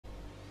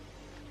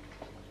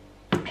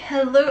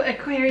Hello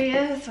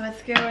Aquarius,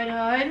 what's going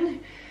on?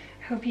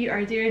 Hope you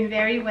are doing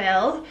very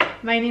well.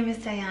 My name is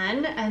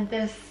Diane and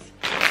this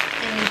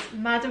is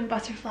Madam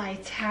Butterfly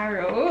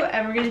Tarot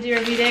and we're going to do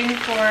a reading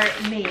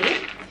for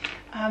May.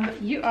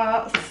 You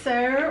are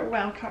so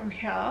welcome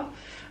here.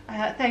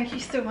 Thank you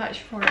so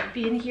much for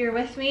being here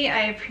with me.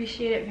 I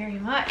appreciate it very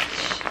much.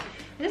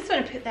 I just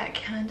want to put that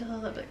candle a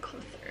little bit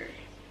closer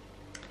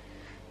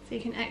so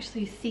you can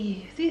actually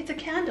see. See, it's a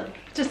candle.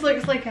 It just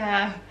looks like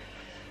a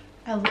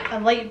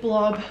light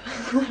blob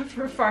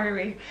from far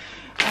away.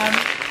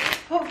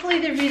 Hopefully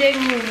the reading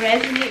will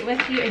resonate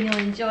with you and you'll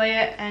enjoy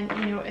it, and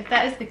you know, if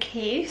that is the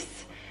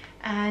case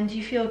and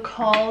you feel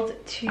called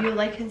to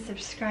like and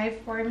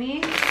subscribe for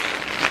me,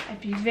 I'd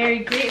be very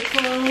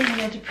grateful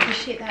and I'd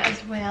appreciate that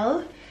as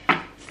well.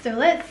 So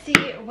let's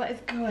see what is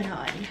going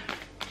on.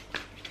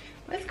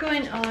 What's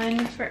going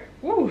on for...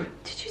 Ooh,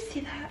 did you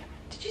see that?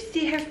 Did you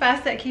see how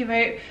fast that came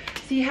out?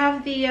 So you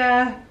have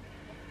the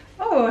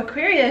oh,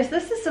 Aquarius,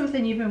 this is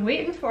something you've been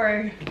waiting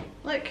for.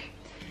 Look,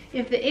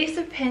 you have the Ace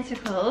of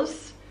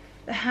Pentacles,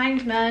 the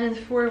Hanged Man, and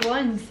the Four of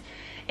Wands.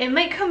 It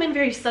might come in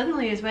very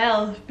suddenly as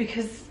well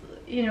because,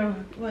 you know,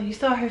 well, you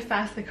saw how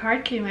fast the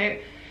card came out.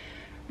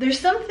 There's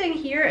something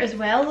here as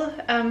well.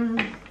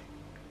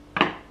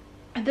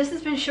 This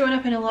has been showing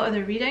up in a lot of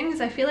the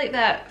readings. I feel like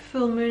that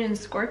full moon in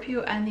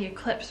Scorpio and the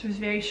eclipse was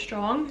very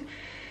strong.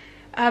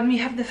 You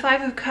have the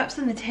Five of Cups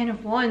and the Ten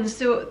of Wands.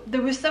 So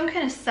there was some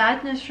kind of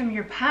sadness from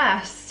your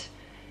past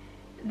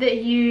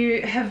that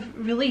you have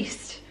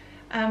released,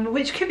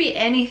 which could be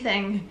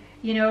anything,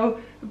 you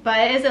know, but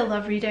it is a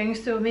love reading,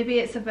 so maybe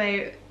it's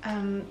about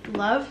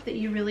love that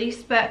you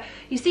released. But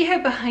you see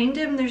how behind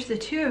him there's the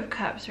Two of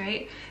Cups,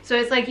 right? So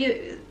it's like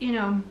you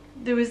know,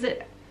 there was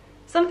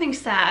something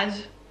sad,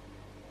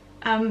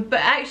 but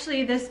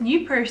actually this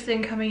new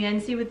person coming in,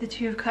 see with the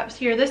Two of Cups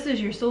here, this is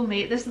your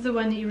soulmate. This is the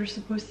one that you were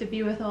supposed to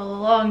be with all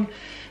along.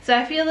 So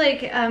I feel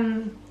like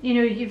you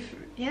know,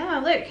 yeah,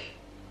 look,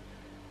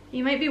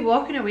 you might be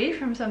walking away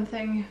from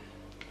something,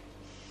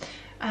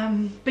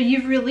 but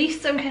you've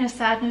released some kind of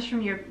sadness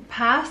from your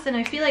past, and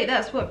I feel like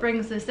that's what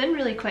brings this in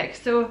really quick.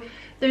 So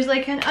there's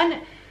like an I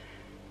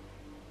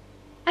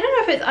don't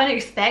know if it's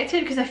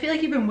unexpected, because I feel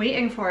like you've been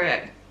waiting for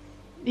it.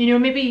 You know,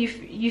 maybe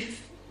you've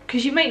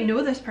because you might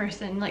know this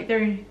person, like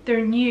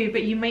they're new,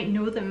 but you might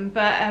know them.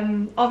 But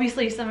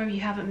obviously some of you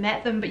haven't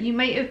met them, but you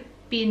might have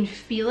been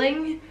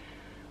feeling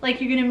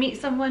like you're gonna meet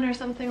someone or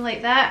something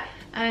like that,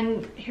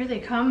 and here they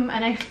come.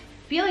 And I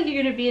feel like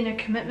you're going to be in a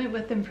commitment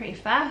with them pretty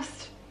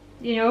fast,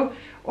 you know,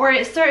 or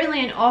it's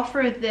certainly an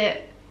offer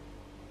that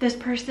this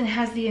person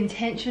has the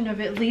intention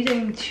of it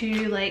leading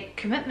to like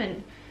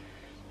commitment,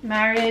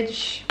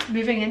 marriage,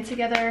 moving in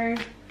together,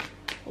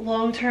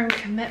 long-term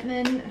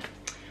commitment.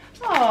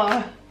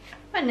 Oh,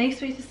 what a nice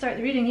way to start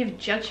the reading. You have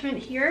Judgment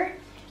here.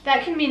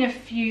 That can mean a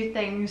few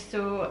things,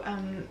 so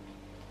I'm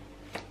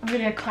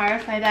going to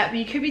clarify that, but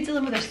you could be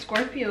dealing with a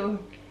Scorpio.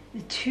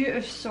 The Two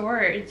of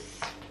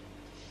Swords.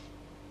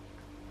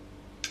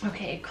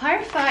 Okay,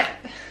 clarify.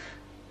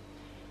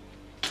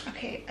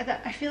 Okay,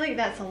 I feel like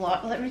that's a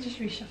lot. Let me just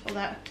reshuffle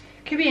that.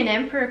 Could be an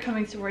Emperor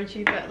coming towards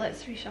you, but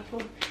let's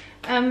reshuffle.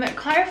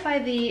 Clarify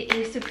the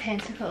Ace of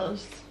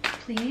Pentacles,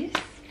 please.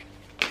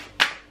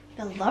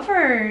 The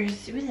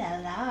Lovers. Ooh la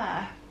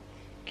la.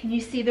 Can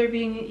you see there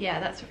being... Yeah,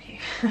 that's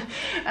okay.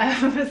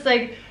 It's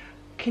like,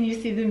 can you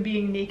see them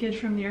being naked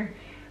from there?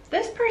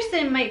 This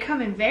person might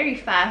come in very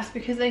fast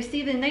because I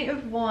see the Knight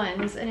of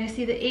Wands and I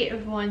see the Eight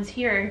of Wands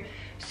here.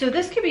 So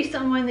this could be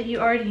someone that you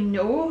already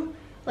know,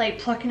 like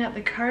plucking up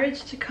the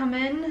courage to come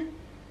in.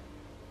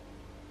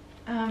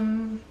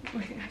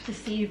 We have to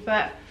see,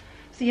 but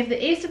so you have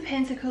the Ace of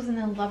Pentacles and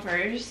the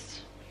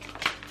Lovers.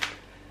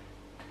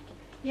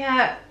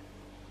 Yeah,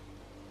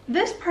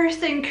 this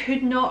person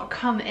could not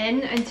come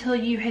in until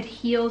you had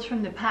healed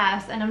from the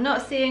past. And I'm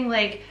not saying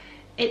like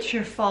it's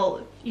your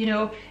fault, you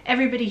know,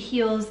 everybody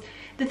heals.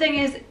 The thing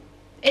is,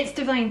 it's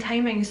divine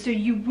timing, so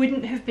you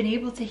wouldn't have been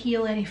able to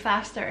heal any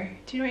faster.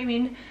 Do you know what I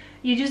mean?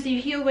 You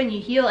heal when you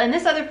heal, and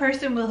this other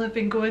person will have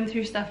been going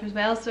through stuff as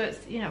well, so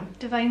it's, you know,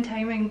 divine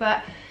timing.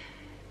 But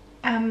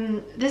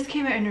this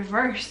came out in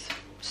reverse.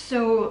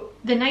 So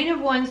the Nine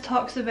of Wands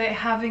talks about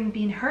having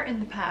been hurt in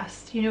the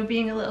past, you know,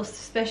 being a little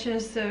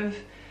suspicious of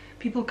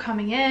people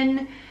coming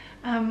in,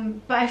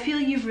 but I feel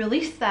you've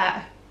released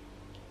that.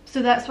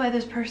 So that's why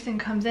this person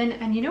comes in.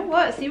 And you know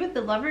what? See, with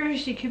the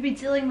Lovers, you could be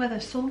dealing with a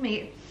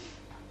soulmate.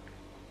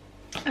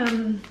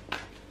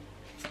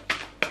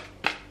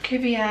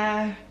 Could be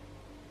a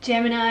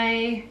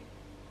Gemini,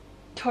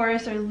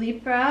 Taurus, or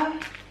Libra.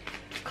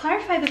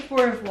 Clarify the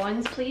Four of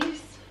Wands,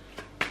 please.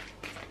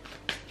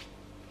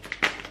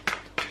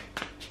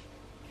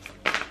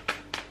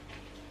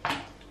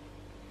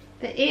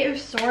 The Eight of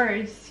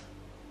Swords.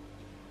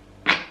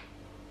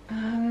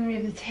 We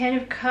have the Ten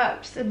of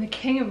Cups and the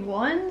King of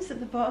Wands at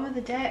the bottom of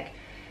the deck.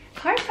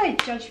 Clarify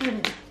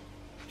Judgment.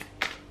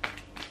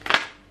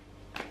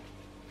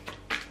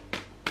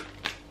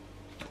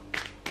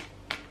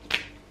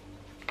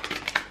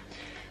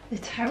 The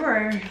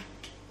Tower.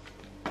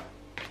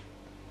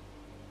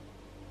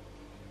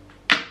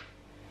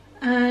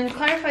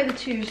 Clarify the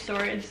Two of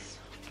Swords.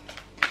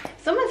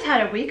 Someone's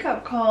had a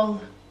wake-up call.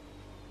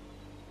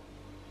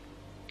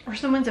 Or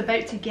someone's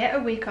about to get a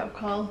wake-up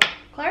call.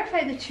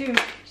 Clarify the Two of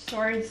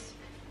Swords.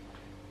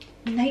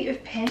 Knight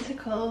of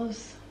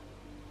Pentacles.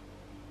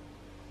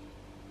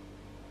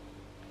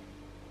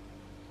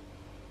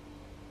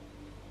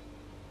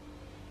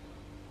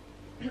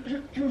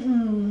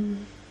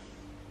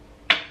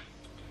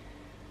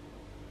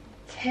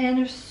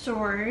 Ten of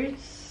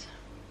Swords.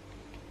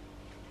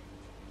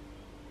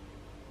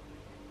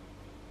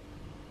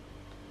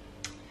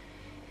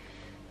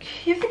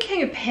 You have the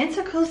King of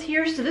Pentacles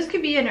here, so this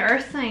could be an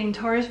earth sign,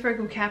 Taurus,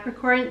 Virgo,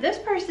 Capricorn. This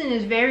person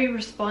is very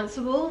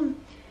responsible.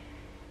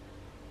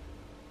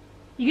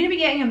 You're going to be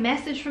getting a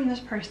message from this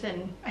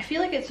person. I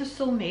feel like it's a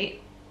soulmate.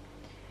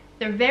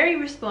 They're very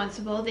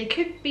responsible. They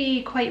could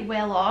be quite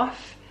well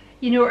off,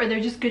 you know, or they're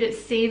just good at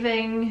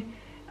saving.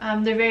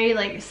 They're very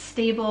like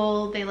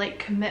stable. They like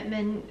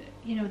commitment,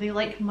 you know, they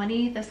like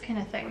money, this kind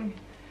of thing.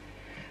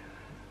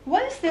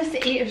 What is this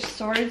Eight of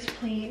Swords,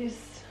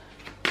 please?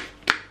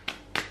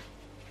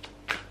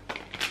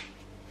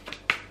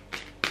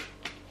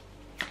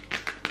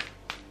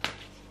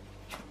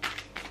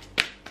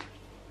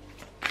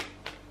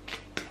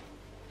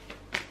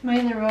 Am I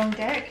in the wrong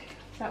deck?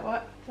 Is that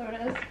what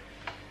it is?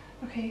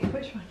 Okay,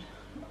 which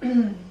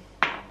one?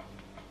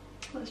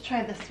 Let's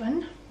try this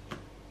one.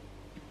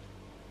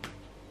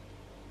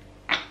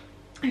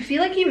 I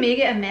feel like you may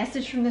get a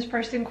message from this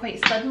person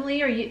quite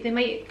suddenly, or they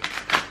might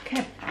kind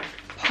of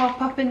pop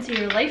up into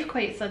your life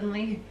quite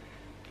suddenly.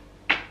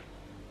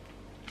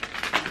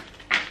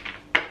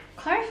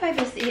 Clarify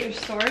this Eight of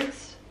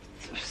Swords.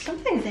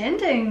 Something's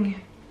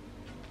ending.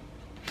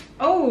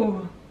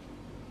 Oh.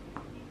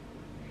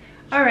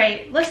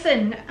 Alright,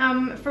 listen,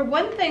 for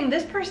one thing,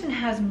 this person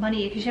has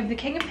money because you have the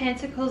King of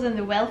Pentacles and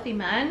the wealthy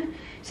man.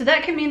 So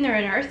that could mean they're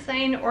an earth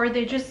sign, or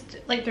they just,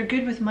 like, they're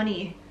good with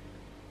money.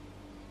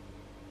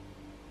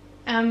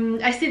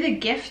 I see the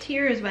gift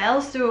here as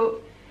well,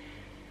 so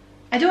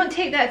I don't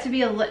take that to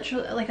be a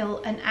literal, like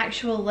an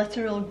actual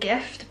literal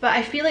gift, but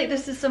I feel like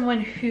this is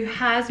someone who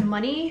has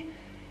money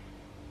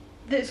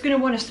that's going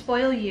to want to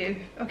spoil you,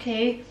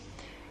 okay?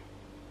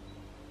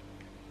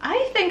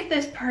 I think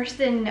this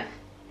person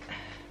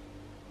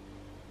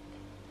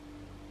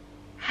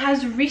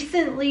has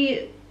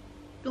recently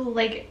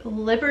like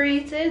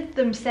liberated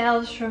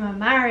themselves from a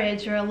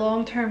marriage or a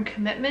long-term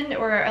commitment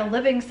or a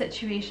living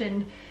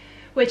situation,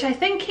 which I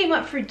think came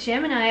up for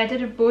Gemini. I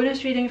did a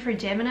bonus reading for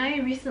Gemini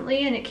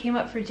recently and it came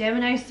up for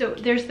Gemini, so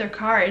there's their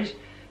card.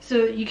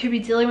 So you could be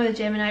dealing with a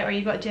Gemini, or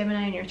you got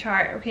Gemini in your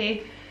chart,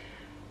 okay?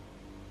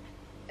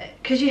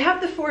 Because you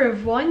have the Four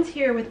of Wands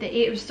here with the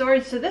Eight of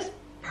Swords, so this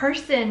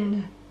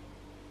person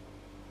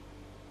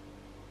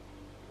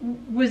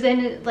was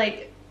in,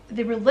 like,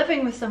 they were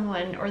living with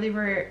someone, or they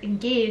were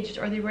engaged,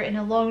 or they were in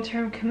a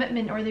long-term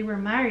commitment, or they were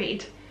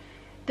married,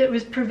 that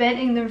was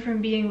preventing them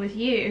from being with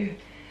you.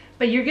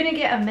 But you're going to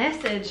get a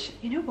message.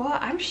 You know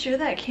what? I'm sure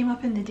that came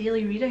up in the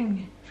daily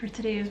reading for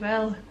today as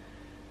well.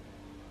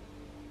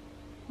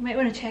 You might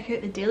want to check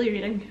out the daily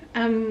reading.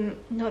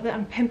 Not that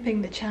I'm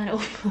pimping the channel,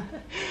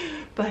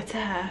 but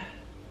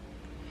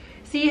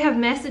see, you have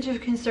message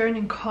of concern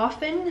and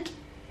coffin.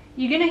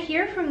 You're going to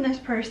hear from this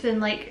person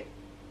like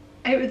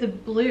out of the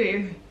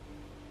blue.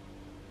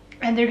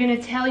 And they're going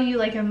to tell you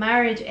like a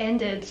marriage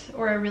ended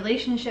or a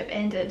relationship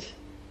ended.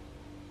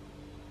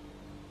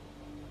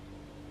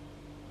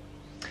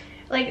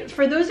 Like,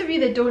 for those of you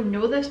that don't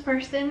know this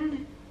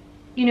person,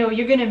 you know,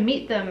 you're going to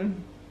meet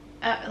them,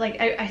 like,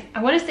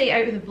 I want to say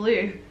out of the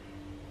blue.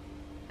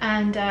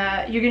 And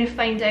you're going to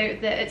find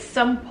out that at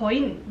some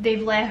point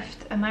they've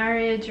left a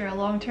marriage or a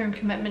long-term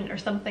commitment or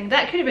something.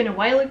 That could have been a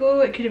while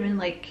ago. It could have been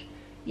like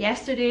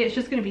yesterday. It's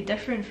just going to be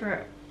different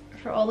for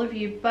all of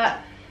you.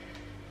 But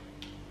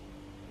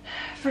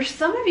for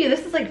some of you,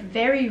 this is like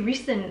very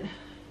recent.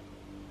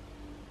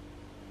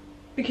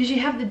 Because you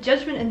have the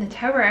Judgment in the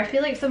Tower. I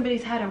feel like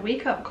somebody's had a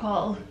wake-up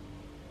call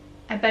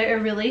about a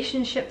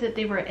relationship that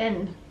they were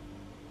in.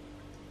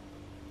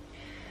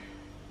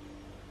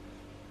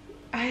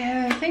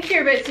 I think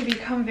you're about to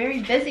become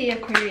very busy,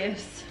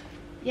 Aquarius.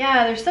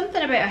 Yeah, there's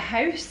something about a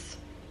house.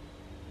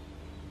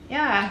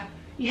 Yeah,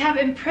 you have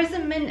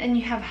imprisonment and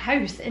you have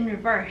house in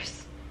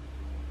reverse.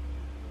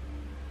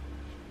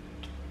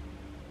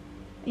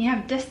 You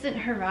have distant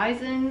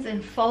horizons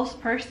and false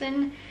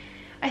person.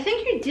 I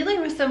think you're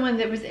dealing with someone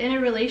that was in a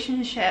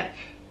relationship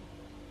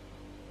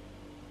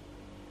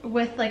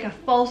with like a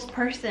false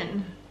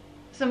person.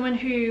 Someone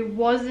who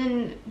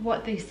wasn't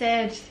what they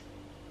said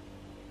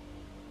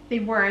they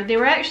were. They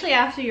were actually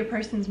after your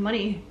person's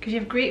money, because you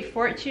have great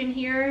fortune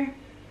here.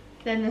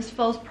 Then this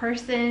false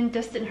person,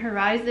 distant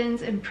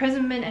horizons,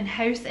 imprisonment, and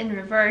house in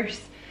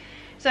reverse.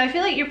 So I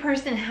feel like your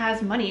person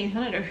has money. I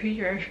don't know who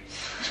you're,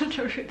 I don't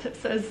know who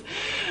this is.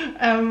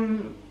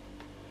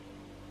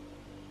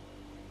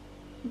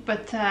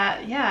 But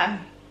yeah,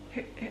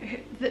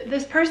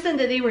 this person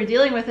that they were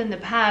dealing with in the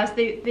past,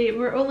 they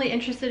were only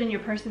interested in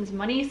your person's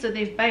money, so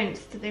they've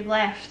bounced, they've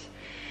left.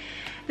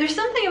 There's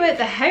something about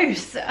the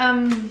house.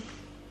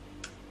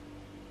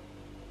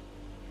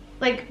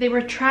 like they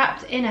were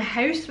trapped in a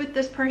house with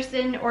this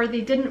person, or they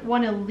didn't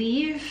want to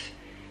leave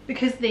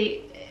because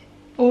they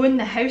own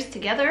the house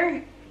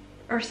together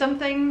or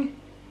something.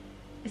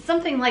 It's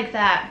something like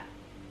that.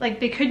 Like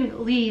they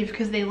couldn't leave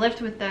because they lived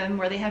with them,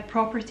 or they had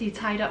property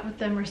tied up with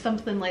them or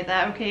something like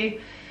that,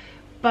 okay?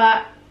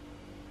 But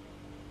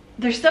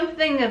there's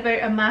something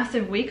about a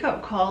massive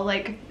wake-up call.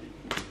 Like,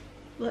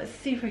 let's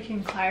see if we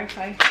can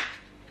clarify.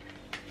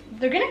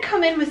 They're gonna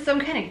come in with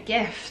some kind of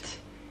gift.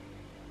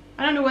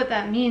 I don't know what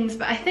that means,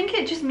 but I think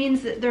it just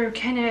means that they're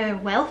kind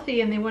of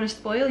wealthy and they want to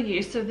spoil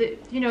you, so that,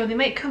 you know, they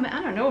might come,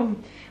 I don't know,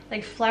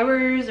 like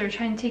flowers, or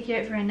try and take you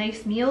out for a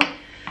nice meal.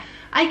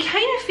 I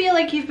kind of feel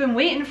like you've been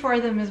waiting for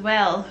them as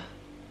well.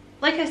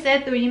 Like I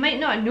said though, you might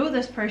not know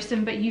this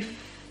person, but you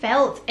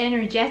felt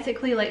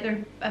energetically like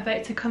they're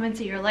about to come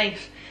into your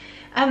life.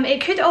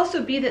 It could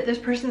also be that this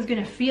person is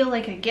going to feel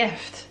like a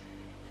gift,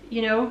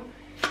 you know?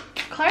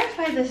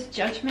 Clarify this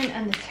Judgment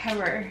and the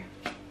Tower.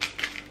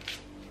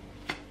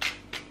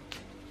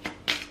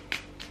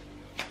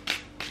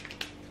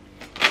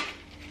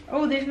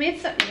 Oh, they've made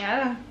some,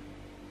 yeah.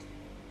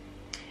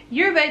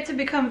 You're about to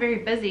become very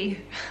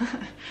busy.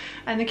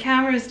 And the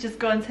camera's just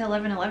gone to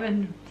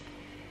 11:11.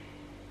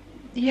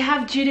 You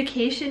have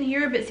judication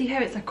here, but see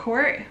how it's a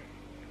court?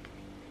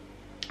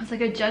 It's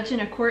like a judge in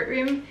a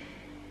courtroom.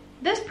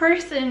 This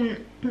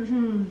person,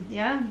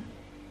 yeah.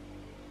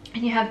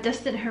 And you have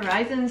distant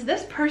horizons.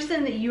 This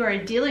person that you are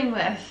dealing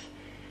with,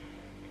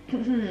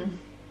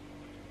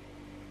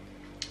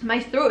 my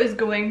throat is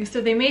going,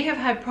 so they may have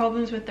had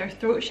problems with their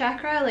throat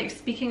chakra, like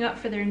speaking up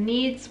for their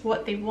needs,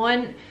 what they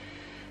want.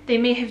 They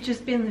may have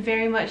just been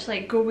very much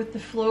like go with the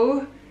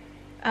flow.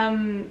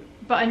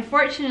 But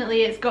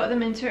unfortunately it's got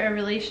them into a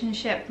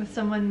relationship with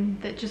someone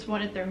that just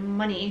wanted their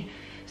money.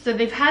 So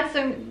they've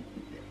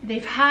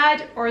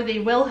had or they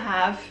will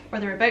have, or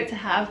they're about to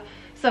have,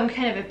 some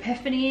kind of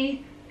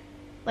epiphany,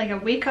 like a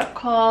wake-up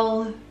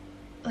call,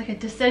 like a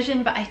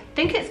decision, but I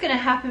think it's going to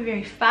happen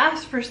very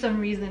fast for some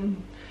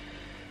reason,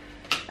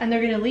 and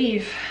they're going to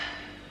leave.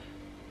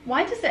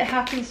 Why does it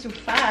happen so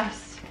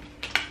fast?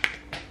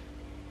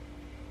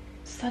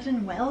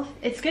 Sudden wealth?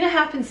 It's going to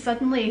happen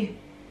suddenly.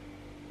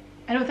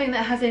 I don't think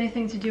that has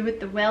anything to do with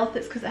the wealth,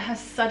 it's because it has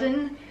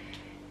sudden.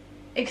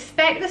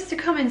 Expect this to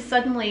come in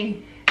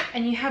suddenly.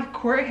 And you have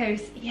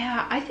courthouse.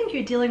 Yeah, I think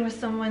you're dealing with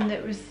someone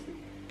that was,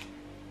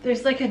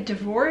 there's like a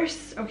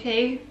divorce,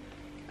 okay?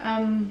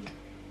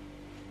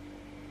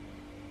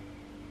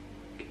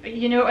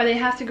 You know, or they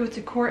have to go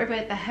to court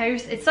about the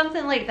house. It's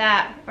something like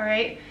that, all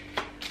right?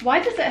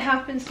 Why does it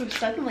happen so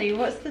suddenly?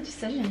 What's the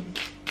decision?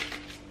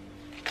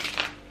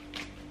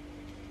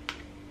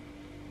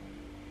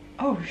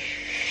 Oh,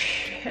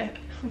 shit.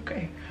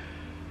 Okay.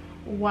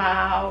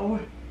 Wow.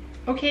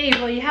 Okay,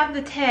 well you have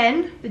the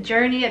 10, the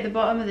journey at the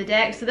bottom of the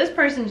deck, so this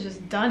person's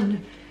just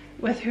done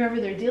with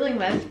whoever they're dealing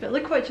with, but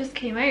look what just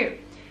came out.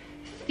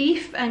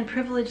 Thief and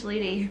Privileged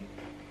Lady.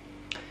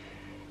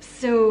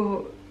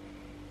 So,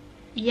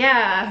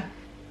 yeah.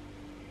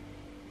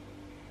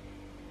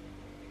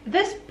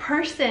 This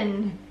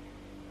person,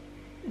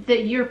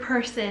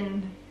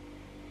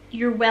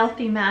 your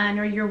wealthy man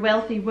or your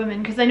wealthy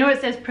woman, because I know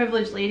it says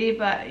Privileged Lady,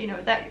 but you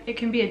know, that it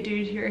can be a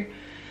dude here.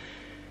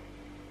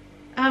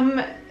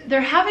 They're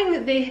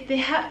having,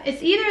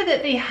 it's either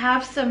that they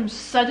have some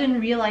sudden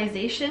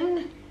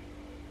realization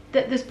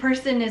that this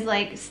person is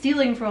like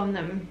stealing from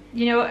them.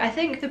 You know, I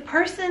think the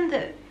person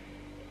that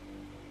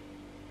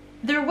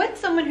they're with,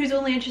 someone who's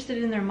only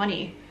interested in their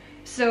money.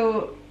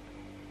 So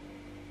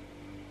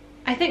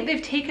I think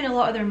they've taken a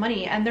lot of their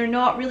money and they're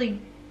not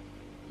really,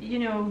 you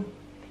know,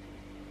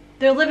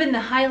 they're living the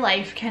high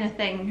life kind of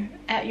thing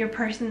at your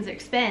person's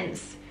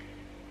expense.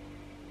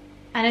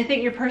 And I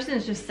think your person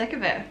is just sick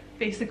of it,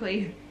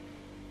 basically.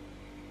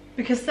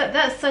 Because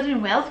that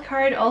sudden wealth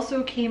card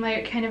also came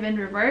out kind of in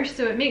reverse,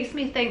 so it makes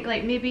me think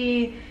like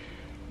maybe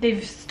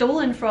they've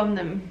stolen from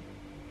them,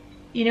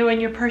 you know, and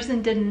your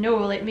person didn't know.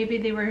 Like maybe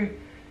they were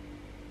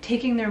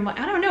taking their money,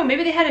 I don't know,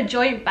 maybe they had a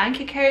joint bank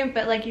account,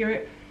 but like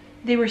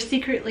they were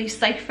secretly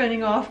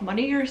siphoning off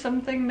money or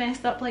something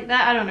messed up like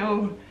that. I don't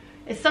know,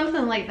 it's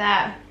something like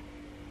that.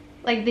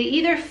 Like they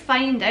either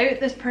find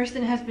out this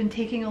person has been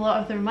taking a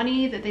lot of their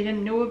money that they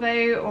didn't know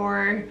about,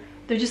 or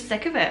they're just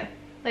sick of it.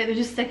 Like they're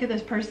just sick of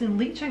this person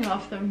leeching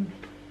off them.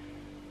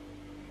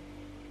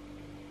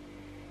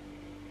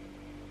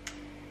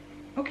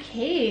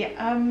 Okay,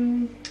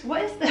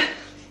 what is this?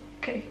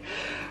 Okay,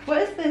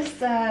 what is this,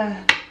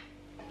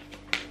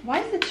 why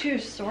is the Two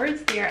of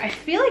Swords there? I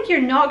feel like you're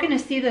not gonna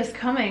see this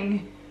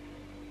coming.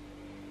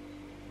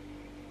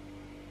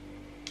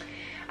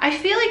 I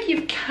feel like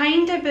you've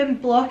kind of been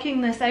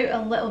blocking this out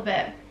a little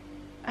bit.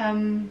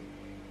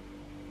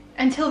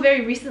 Until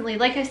very recently.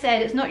 Like I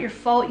said, it's not your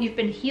fault. You've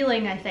been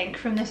healing, I think,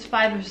 from this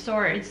Five of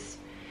Swords,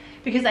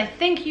 because I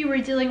think you were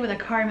dealing with a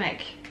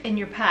karmic in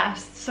your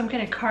past, some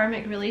kind of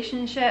karmic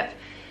relationship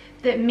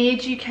that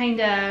made you kind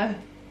of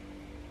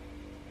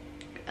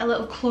a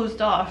little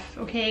closed off,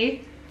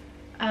 okay?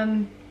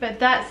 But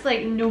that's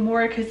like no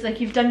more, because like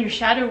you've done your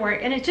shadow work,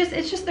 and it's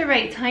just the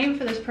right time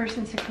for this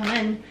person to come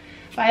in.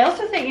 But I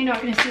also think you're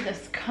not going to see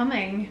this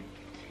coming.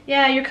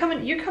 Yeah, you're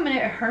coming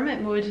out of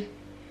hermit mode.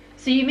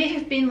 So you may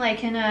have been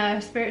like in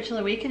a spiritual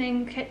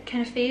awakening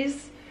kind of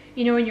phase,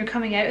 you know, when you're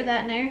coming out of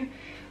that now.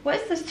 What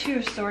is this Two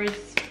of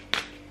Swords?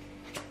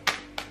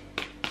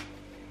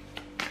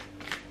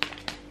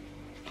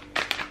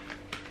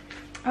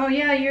 Oh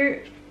yeah,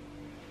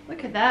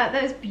 look at that.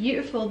 That is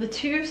beautiful. The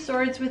Two of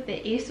Swords with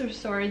the Ace of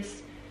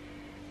Swords.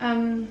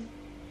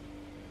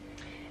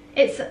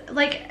 It's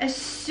like as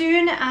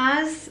soon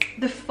as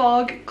the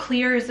fog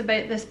clears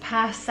about this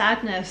past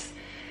sadness,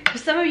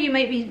 because some of you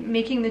might be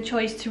making the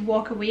choice to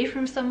walk away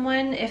from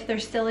someone if they're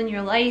still in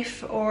your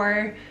life,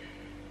 or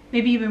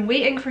maybe you've been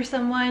waiting for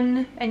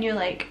someone and you're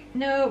like,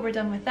 no, we're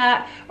done with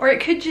that. Or it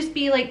could just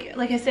be like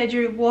I said,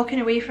 you're walking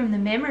away from the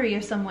memory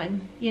of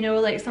someone, you know,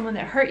 like someone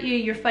that hurt you,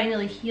 you're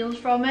finally healed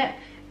from it,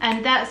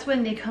 and that's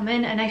when they come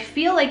in. And I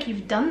feel like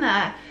you've done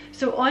that.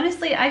 So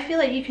honestly, I feel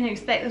like you can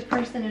expect this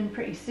person in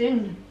pretty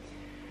soon.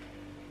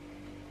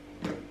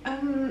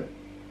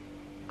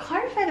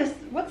 Clarify this.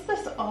 What's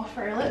this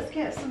offer? Let's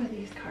get some of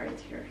these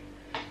cards here.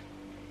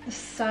 The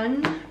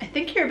Sun. I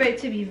think you're about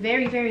to be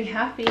very, very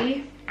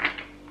happy.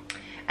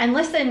 And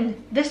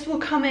listen, this will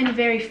come in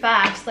very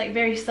fast, like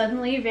very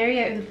suddenly,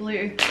 very out of the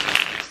blue.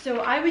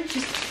 So I would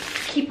just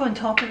keep on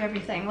top of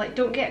everything. Like,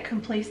 don't get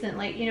complacent.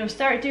 Like, you know,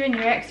 start doing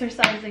your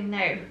exercising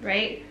now,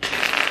 right?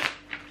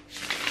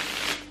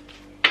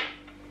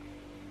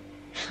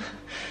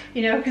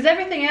 You know, because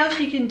everything else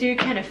you can do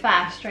kind of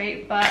fast,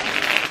 right? But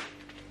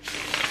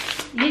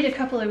you need a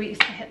couple of weeks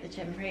to hit the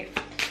gym, right?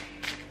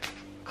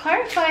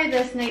 Clarify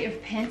this Knight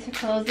of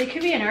Pentacles. They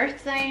could be an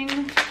earth sign.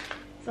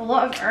 There's a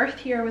lot of earth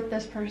here with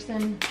this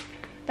person.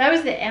 That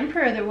was the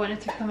Emperor that wanted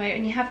to come out,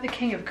 and you have the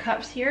King of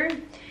Cups here.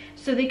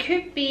 So they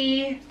could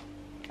be,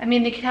 I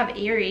mean, they could have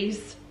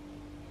Aries,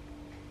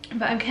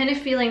 but I'm kind of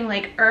feeling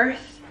like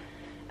earth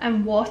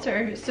and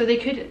water. So they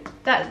could,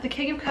 the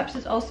King of Cups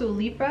is also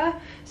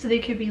Libra, so they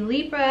could be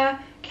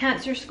Libra,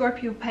 Cancer,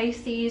 Scorpio,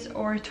 Pisces,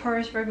 or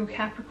Taurus, Virgo,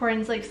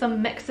 Capricorns, like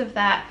some mix of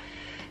that.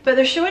 But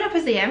they're showing up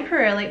as the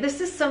Emperor. Like, this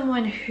is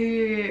someone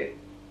who,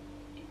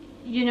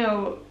 you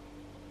know,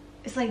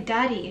 it's like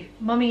daddy,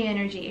 mummy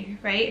energy,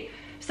 right?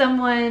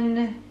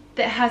 Someone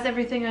that has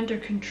everything under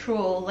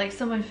control, like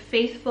someone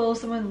faithful,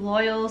 someone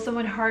loyal,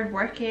 someone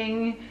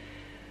hardworking.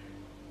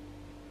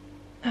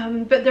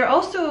 But they're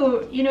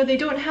also, you know, they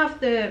don't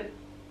have the,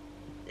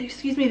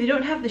 they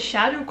don't have the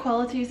shadow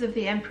qualities of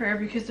the Emperor,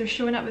 because they're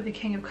showing up with the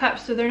King of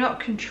Cups. So they're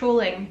not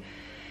controlling,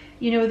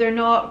 you know, they're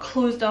not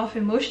closed off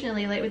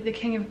emotionally. Like with the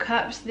King of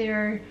Cups,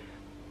 they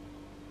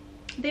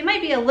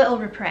might be a little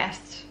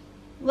repressed,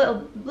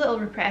 little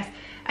repressed.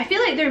 I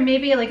feel like they're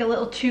maybe like a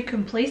little too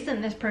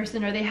complacent, this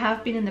person, or they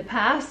have been in the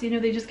past, you know,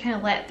 they just kind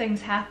of let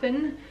things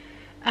happen.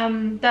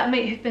 That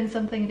might have been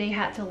something they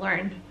had to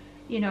learn,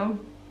 you know.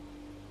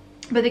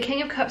 But the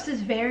King of Cups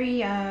is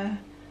very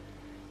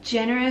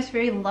generous,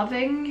 very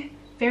loving,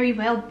 very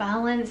well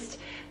balanced.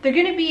 They're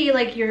going to be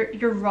like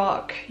your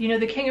rock. You know,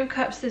 the King of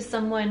Cups is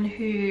someone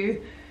who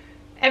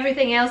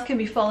everything else can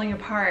be falling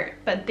apart,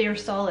 but they're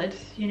solid,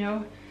 you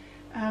know.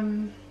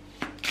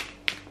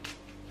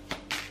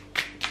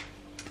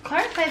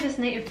 Clarify this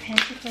Knight of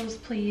Pentacles,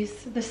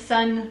 please. The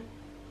Sun.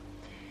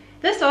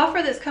 This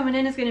offer that's coming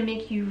in is going to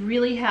make you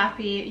really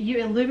happy. You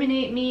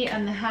illuminate me.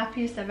 I'm the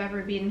happiest I've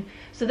ever been.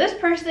 So this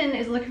person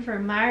is looking for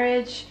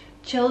marriage,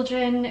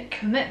 children,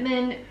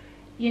 commitment.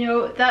 You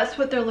know, that's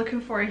what they're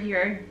looking for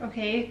here,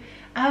 okay?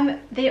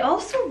 They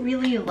also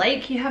really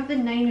like, you have the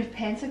Nine of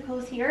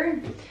Pentacles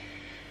here.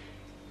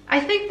 I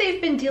think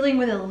they've been dealing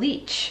with a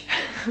leech,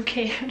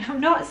 okay?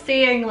 I'm not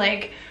saying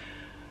like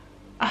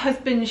a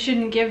husband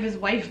shouldn't give his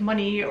wife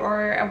money,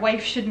 or a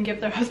wife shouldn't give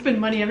their husband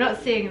money. I'm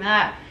not saying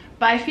that.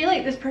 But I feel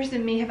like this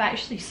person may have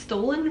actually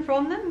stolen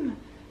from them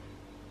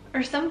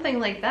or something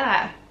like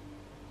that.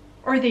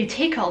 Or they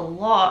take a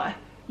lot,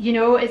 you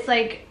know. It's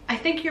like, I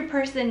think your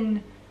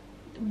person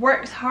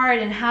works hard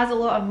and has a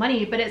lot of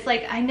money, but it's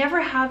like, I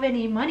never have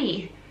any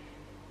money.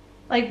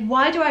 Like,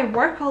 why do I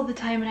work all the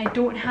time and I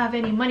don't have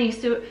any money?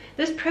 So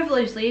this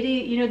privileged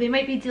lady, you know, they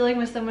might be dealing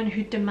with someone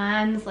who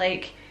demands,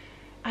 like,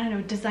 I don't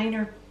know,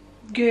 designer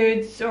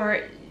goods,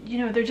 or, you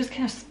know, they're just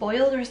kind of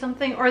spoiled or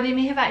something, or they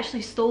may have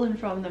actually stolen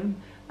from them.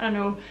 I don't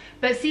know.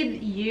 But see,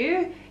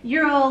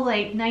 you're all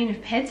like Nine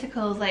of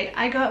Pentacles, like,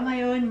 I got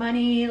my own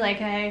money, like,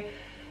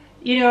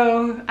 you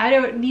know, I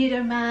don't need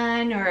a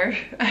man, or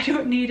I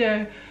don't need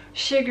a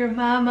sugar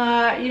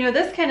mama, you know,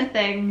 this kind of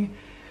thing.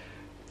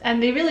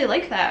 And they really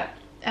like that.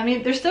 I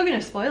mean, they're still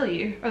gonna spoil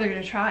you, or they're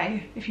gonna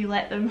try if you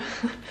let them.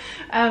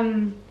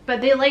 But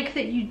they like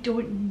that you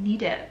don't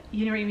need it,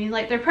 you know what I mean?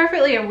 Like, they're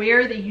perfectly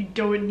aware that you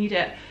don't need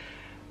it,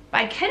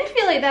 but I kind of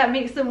feel like that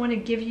makes them want to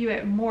give you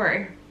it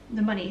more,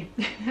 the money.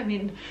 I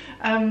mean,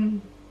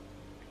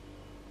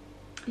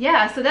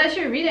 yeah, so that's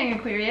your reading,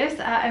 Aquarius.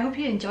 I hope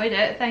you enjoyed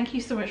it. Thank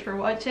you so much for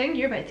watching.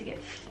 You're about to get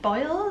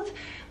spoiled.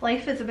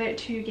 Life is about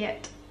to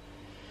get,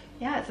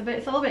 yeah,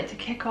 it's all about to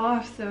kick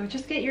off. So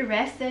just get your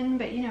rest in,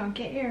 but, you know,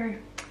 get your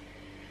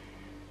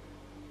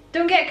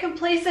don't get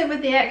complacent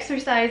with the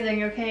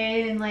exercising,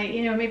 okay? And like,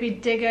 you know, maybe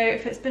dig out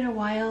if it's been a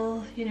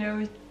while, you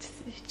know,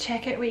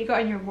 check out what you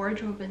got in your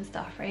wardrobe and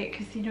stuff, right?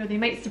 Because, you know, they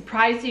might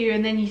surprise you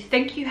and then you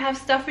think you have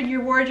stuff in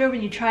your wardrobe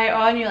and you try it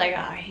on and you're like,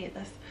 oh, I hate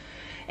this.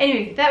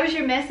 Anyway, that was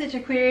your message,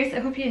 Aquarius. I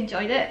hope you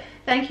enjoyed it.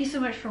 Thank you so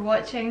much for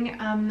watching.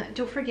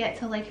 Don't forget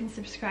to like and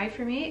subscribe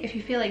for me. If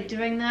you feel like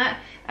doing that,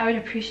 I would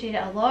appreciate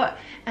it a lot.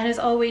 And as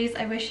always,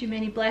 I wish you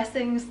many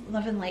blessings,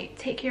 love and light.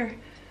 Take care.